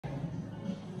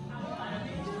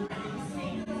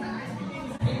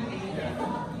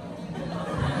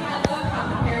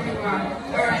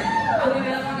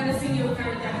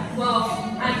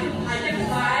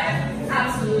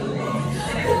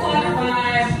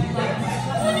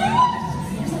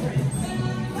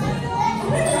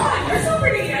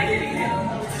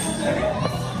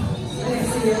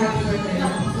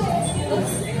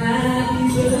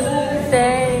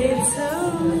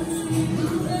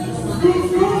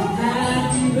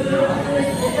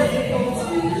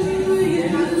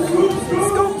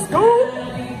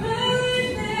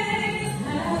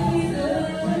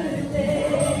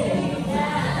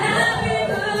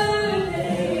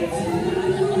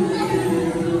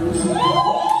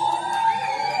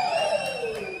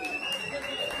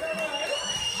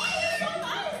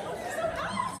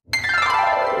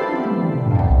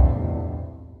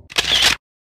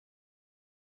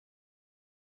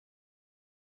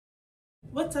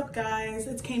What's up guys,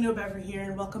 it's Kenu Ogbevire here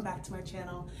and welcome back to my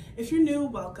channel. If you're new,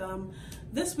 welcome.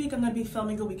 This week I'm going to be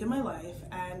filming a week in my life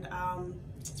and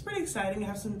it's pretty exciting. I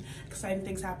have some exciting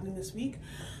things happening this week,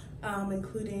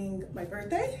 including my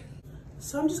birthday.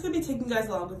 So I'm just going to be taking you guys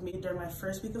along with me during my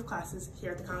first week of classes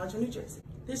here at the College of New Jersey.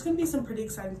 There's going to be some pretty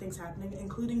exciting things happening,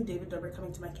 including DOBRIK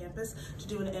coming to my campus to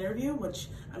do an interview, which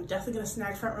I'm definitely going to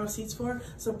snag front row seats for.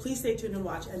 So please stay tuned and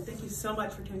watch, and thank you so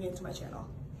much for tuning into my channel.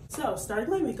 So, starting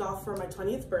my week off for my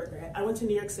 20th birthday, I went to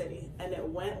New York City, and it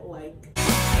went like...